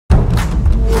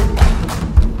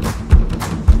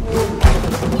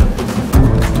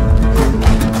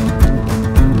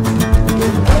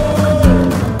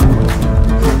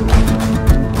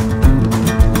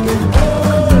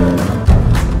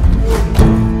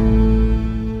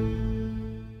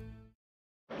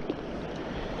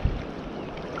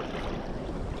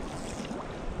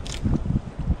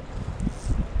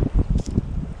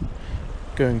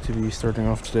going to be starting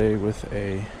off today with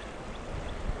a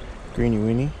greeny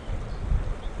weenie,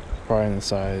 probably in the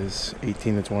size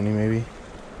 18 to 20 maybe.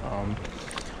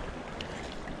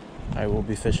 I will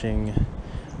be fishing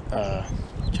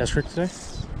Chest Creek today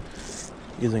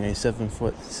using a 7'6"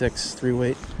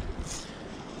 3-weight.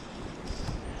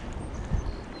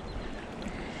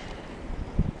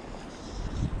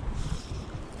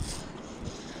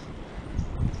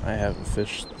 I haven't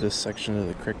fished this section of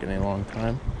the creek in a long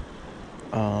time.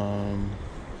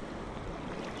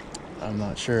 I'm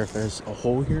not sure if there's a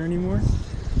hole here anymore.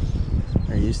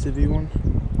 There used to be one.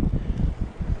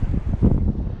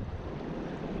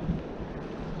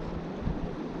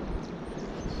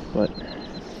 But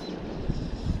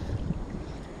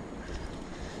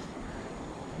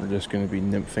we're just going to be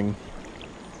nymphing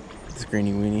this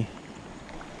greeny weenie.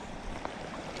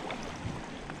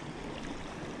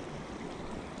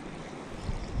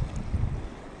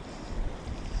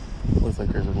 Looks like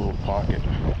there's a little pocket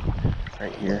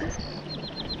right here.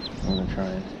 I'm going to try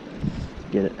and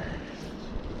get it.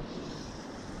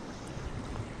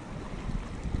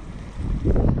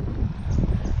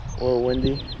 A little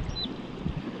windy.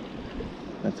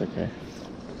 That's okay.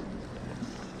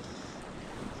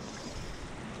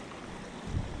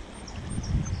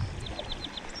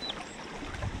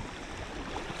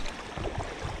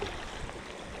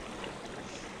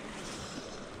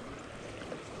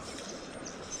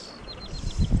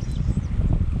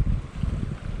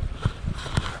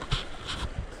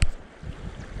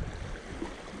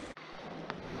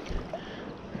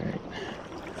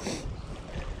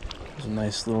 There's a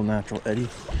nice little natural eddy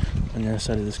on the other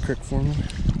side of this creek for me.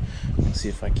 Let's see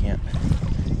if I can't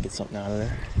get something out of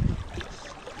there.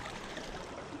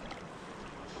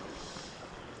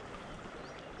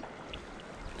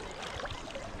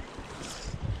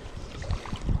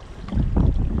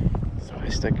 So I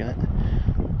stick in it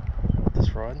with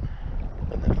this rod,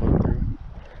 let that float through.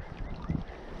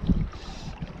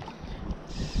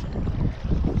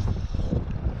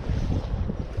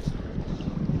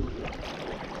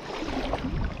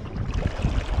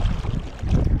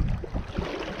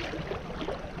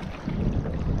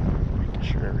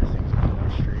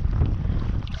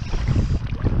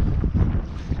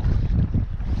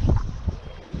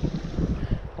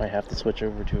 Might have to switch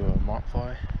over to a mont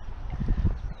fly.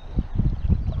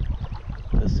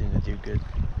 Does seem to do good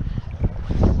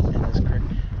in this creek.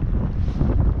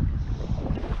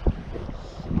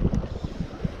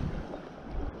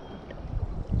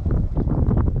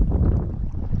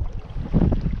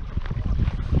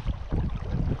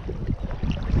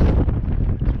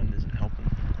 This wind isn't helping.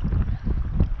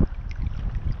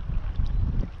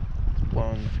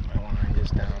 Blowing my line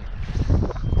just down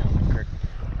the creek.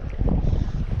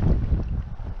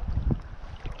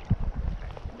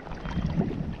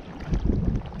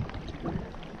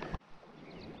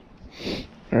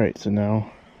 Alright, so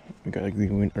now we got a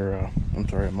green,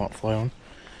 a mont fly on.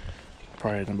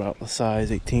 Probably in about the size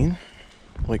 18,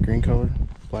 light green color,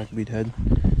 black bead head.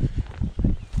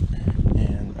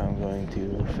 And I'm going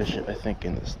to fish it, I think,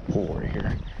 in this pool right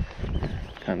here.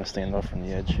 Kind of stand off from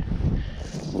the edge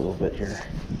a little bit here.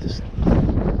 Just if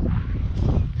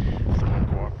the wind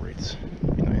cooperates,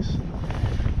 it'd be nice.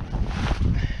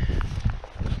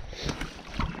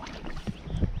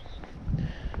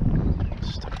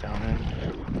 Step down in.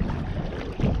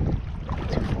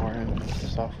 Too far in,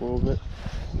 just off a little bit.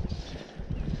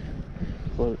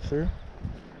 Float it through.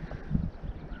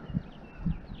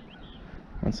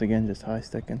 Once again, just high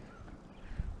sticking.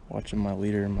 Watching my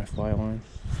leader and my fly line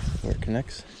where it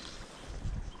connects.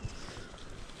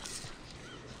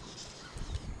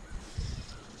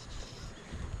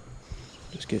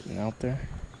 Just getting out there,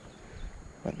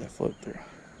 letting it float through.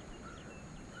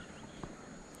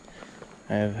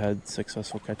 I have had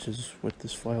successful catches with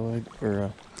this fly leg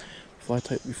or fly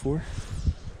type before,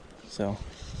 so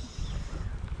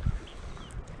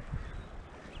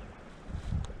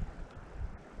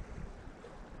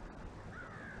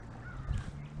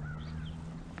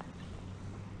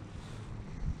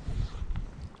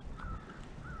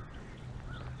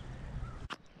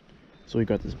we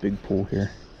got this big pool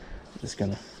here. Just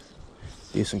gonna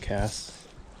do some casts,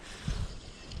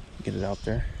 get it out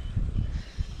there,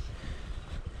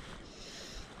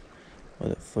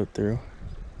 let it float through.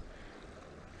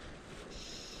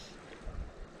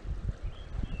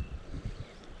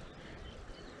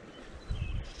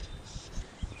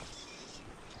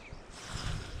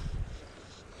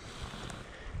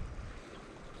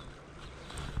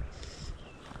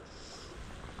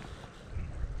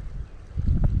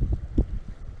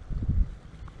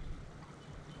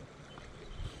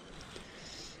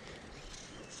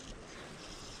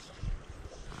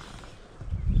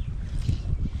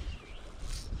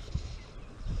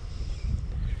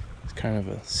 It's kind of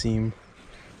a seam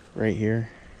right here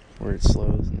where it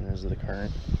slows, and there's the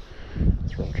current.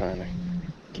 That's where I'm trying to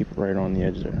keep it right on the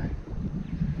edge there.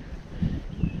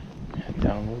 Head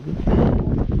down a little bit.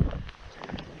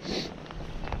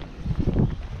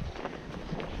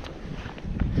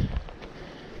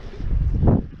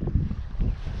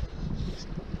 Just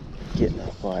getting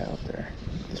that fly out there.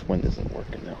 This wind isn't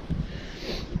working now.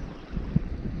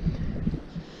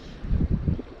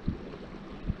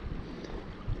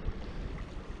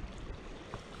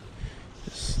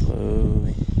 Just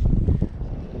slowly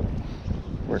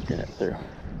working it through.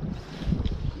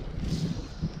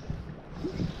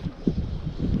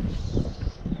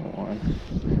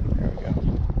 There we go.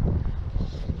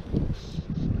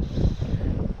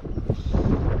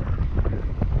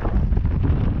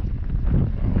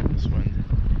 Oh, this wind.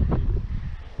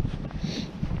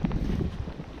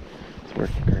 It's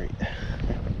working great.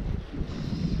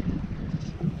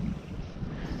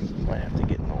 Might have to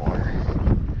get in the water.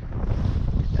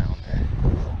 Get down there.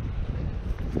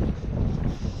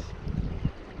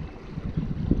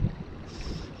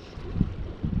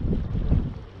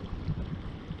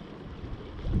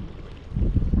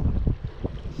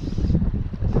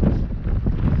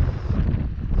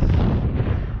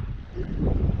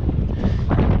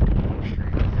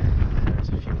 There's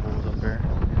a few holes up there.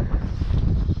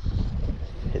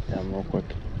 Hit them real quick.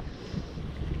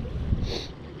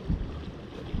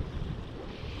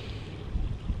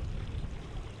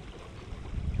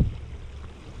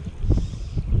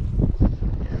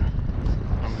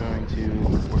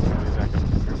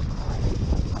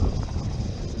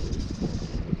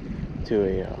 To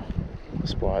a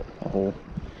spot, a hole.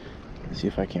 See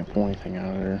if I can't pull anything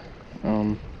out of there.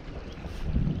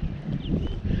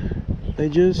 They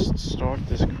just stocked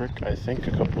this creek, I think,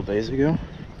 a couple days ago.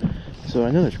 So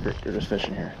I know there's creek. They're just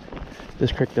fishing here.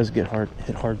 This creek does get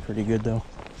hit hard pretty good though.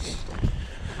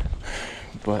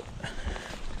 But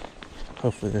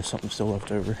hopefully there's something still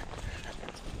left over.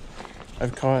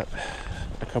 I've caught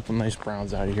a couple nice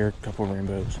browns out of here, a couple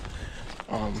rainbows.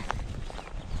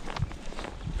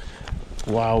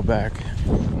 A while back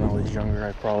when I was younger,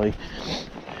 I probably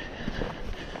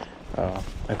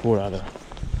I pulled out a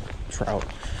trout,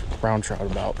 brown trout,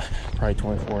 about probably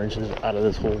 24 inches out of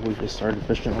this hole we just started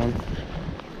fishing on.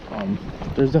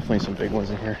 There's definitely some big ones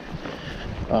in here.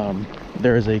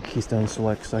 There is a Keystone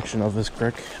Select section of this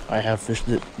creek. I have fished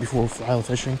it before fly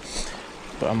fishing,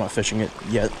 but I'm not fishing it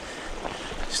yet.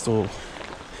 Still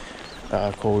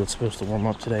cold. It's supposed to warm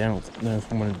up today. I don't know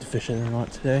if I'm going to fish it or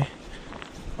not today.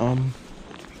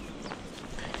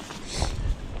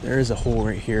 There is a hole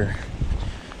right here.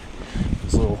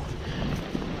 This little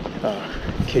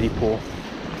kiddie pool,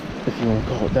 if you want to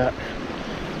call it that.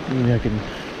 Maybe I can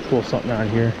pull something out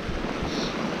of here.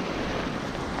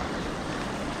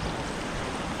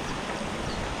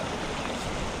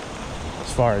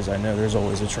 As far as I know, there's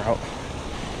always a trout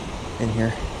in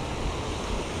here.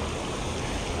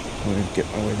 I'm gonna get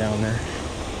my way down there.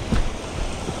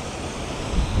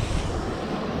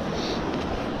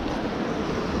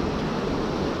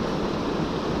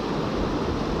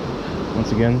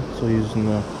 Once again, still using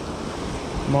the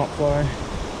mop fly.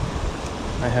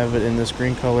 I have it in this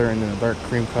green color and then a dark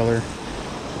cream color,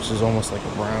 which is almost like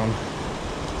a brown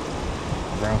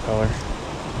color.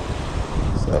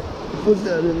 So put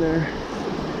that in there,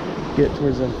 get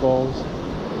towards them falls,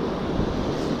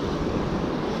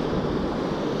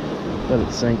 let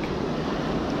it sink.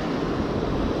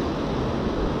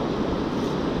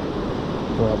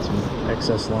 Pull out some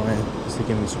excess line just to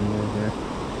give me some more here.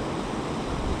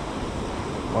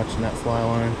 Watching that fly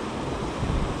line.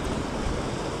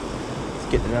 It's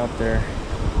getting out there.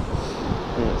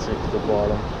 And it sink to the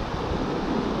bottom.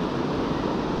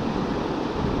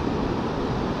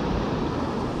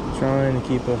 Trying to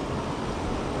keep a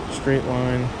straight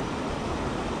line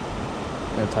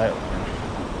and a tight line.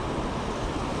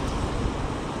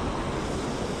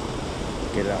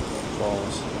 Get it out where it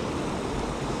falls.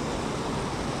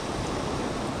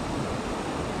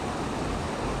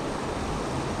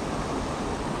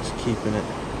 Keeping it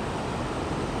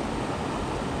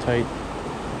tight,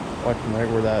 watching right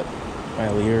where that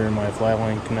my leader and my fly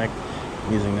line connect,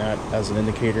 using that as an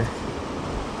indicator.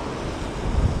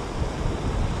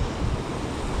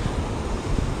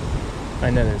 I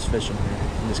know there's fish in here,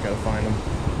 you just gotta find them.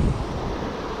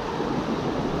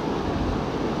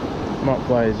 Mop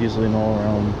fly is usually an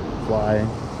all-around fly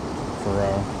for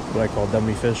what I call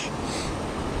dummy fish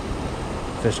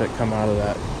that come out of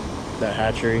that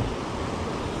hatchery.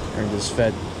 They're just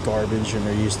fed garbage and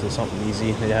they're used to something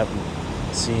easy. They haven't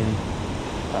seen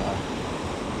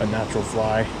a natural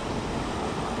fly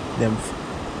nymph.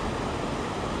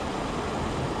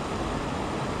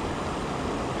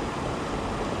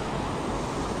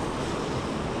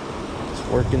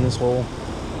 working this hole,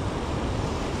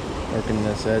 working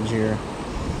this edge here.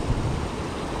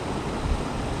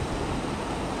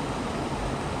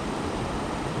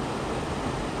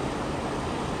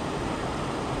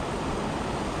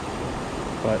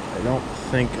 But I don't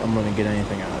think I'm gonna get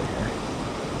anything out of here.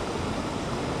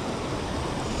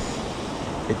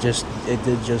 It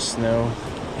did just snow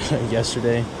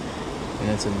yesterday, and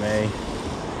it's in May.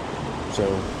 So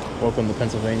welcome to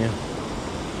Pennsylvania,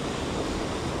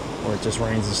 where it just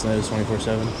rains and snows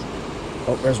 24/7.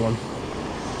 Oh, there's one.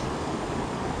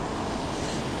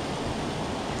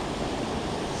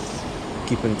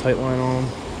 Keeping a tight line on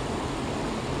him.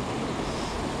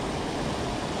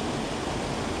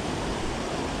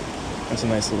 That's a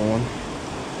nice little one.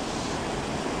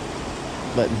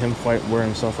 Letting him wear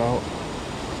himself out.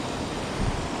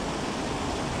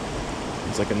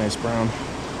 It's like a nice brown.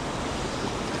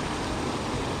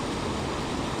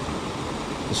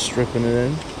 Just stripping it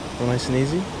in real nice and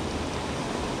easy.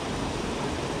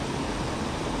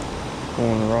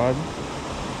 Pulling the rod.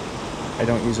 I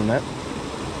don't use a net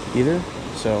either,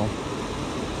 so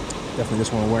definitely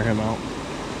just want to wear him out.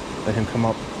 Let him come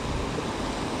up.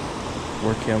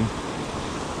 Work him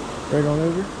right on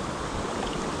over.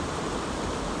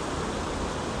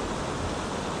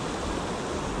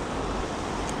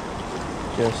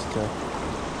 Just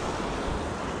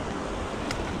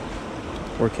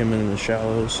work him in the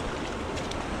shallows.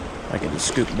 I can just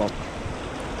scoop him up.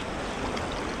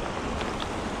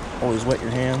 Always wet your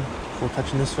hand before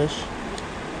touching this fish.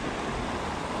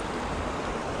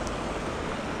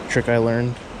 Trick I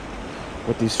learned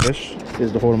with these fish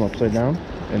is to hold them upside down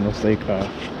and they'll stay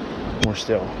more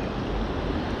still.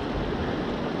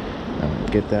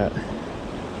 Get that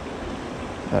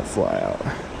fly out.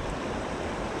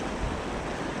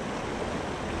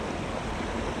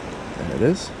 There it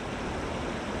is.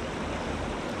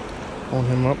 Hold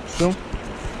him up still.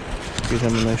 Get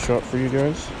him a nice shot for you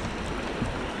guys.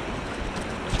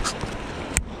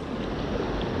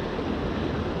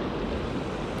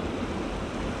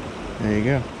 There you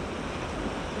go.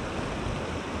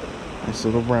 Nice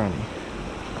little brownie.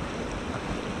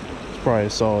 It's probably a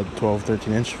solid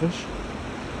 12-13 inch fish.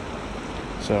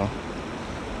 So,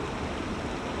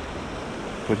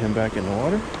 put him back in the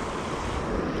water.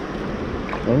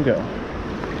 Let him go.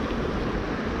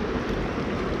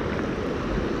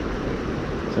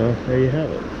 So, there you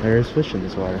have it. There's fish in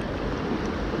this water.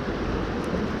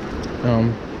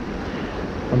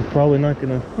 I'm probably not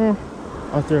gonna,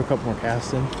 I'll throw a couple more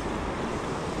casts in.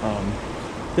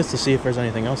 Just to see if there's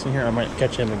anything else in here. I might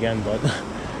catch him again, but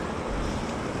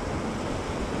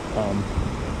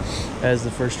as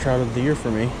the first trout of the year for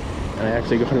me, and I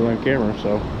actually got it on camera,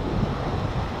 so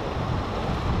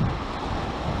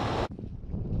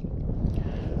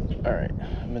alright,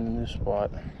 I'm in a new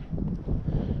spot.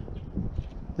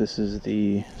 This is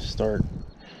the start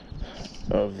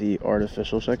of the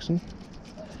artificial section.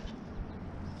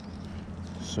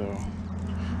 So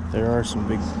there are some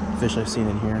big fish I've seen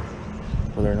in here.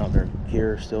 Whether or not they're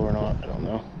here still or not, I don't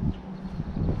know.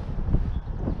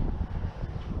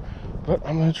 But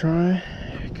I'm gonna try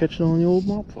catching on the old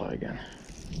mop fly again.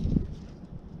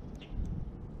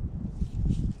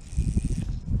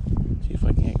 See if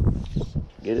I can't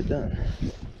get it done.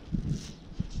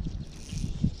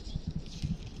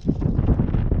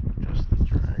 Just the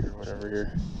drag or whatever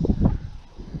here.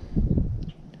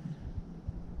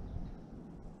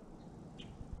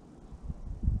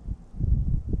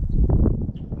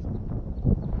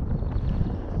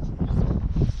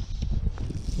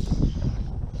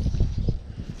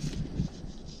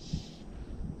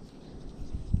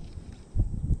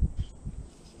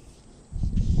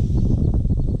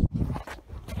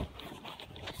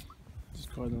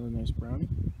 Caught another nice brownie.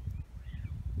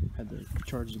 Had to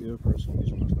charge the GoPro so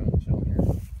these ones going to film here.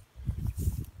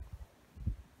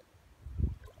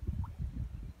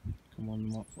 Come on the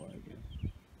mop fly again.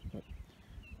 But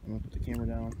I'm gonna put the camera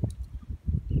down.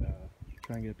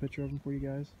 Try and get a picture of them for you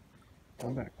guys.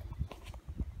 Come back.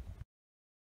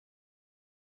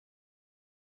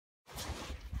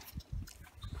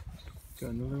 Got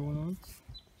another one on.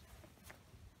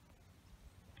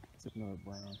 It's another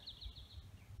brown.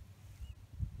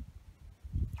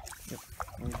 Yep,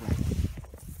 there's one.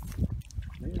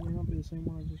 May or may not be the same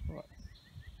one I just brought.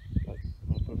 But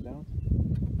I'm gonna put it down.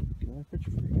 Get another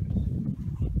picture for you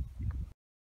guys.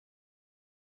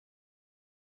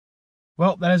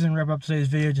 Well, that doesn't wrap up today's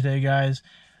video today, guys.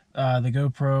 The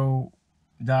GoPro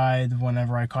died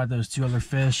whenever I caught those two other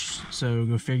fish, so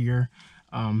go figure.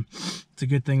 It's a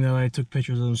good thing though I took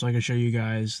pictures of them so I could show you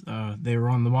guys. They were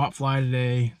on the mop fly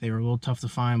today. They were a little tough to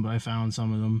find, but I found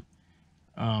some of them.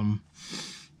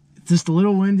 It's just a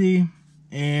little windy.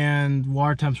 and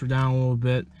water temps were down a little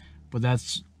bit, but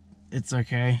it's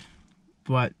okay.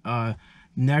 But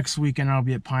next weekend I'll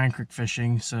be at Pine Creek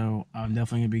fishing, so I'm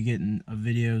definitely gonna be getting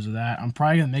videos of that. I'm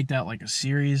probably gonna make that like a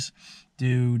series,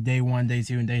 do day 1, day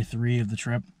 2, and day 3 of the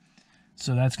trip.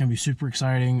 So that's gonna be super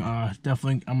exciting.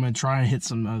 Definitely, I'm gonna try and hit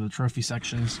some of the trophy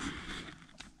sections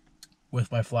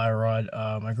with my fly rod.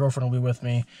 My girlfriend will be with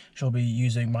me. She'll be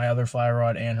using my other fly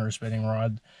rod and her spinning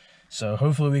rod. So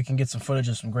hopefully we can get some footage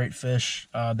of some great fish.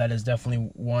 That is definitely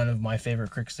one of my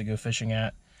favorite creeks to go fishing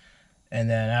at. And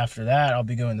then after that, I'll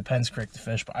be going to Penn's Creek to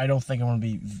fish, but I don't think I'm going to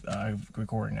be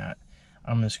recording that.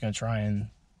 I'm just going to try and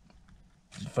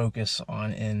focus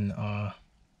on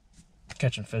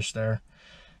catching fish there.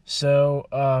 So,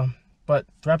 but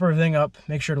to wrap everything up,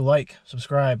 make sure to like,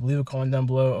 subscribe, leave a comment down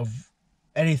below of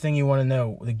anything you want to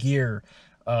know, the gear,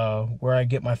 where I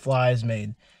get my flies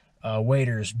made,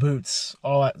 waders, boots,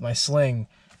 all that, my sling,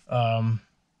 fly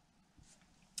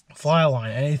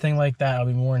line, anything like that. I'll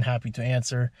be more than happy to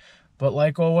answer. But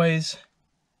like always,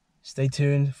 stay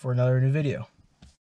tuned for another new video.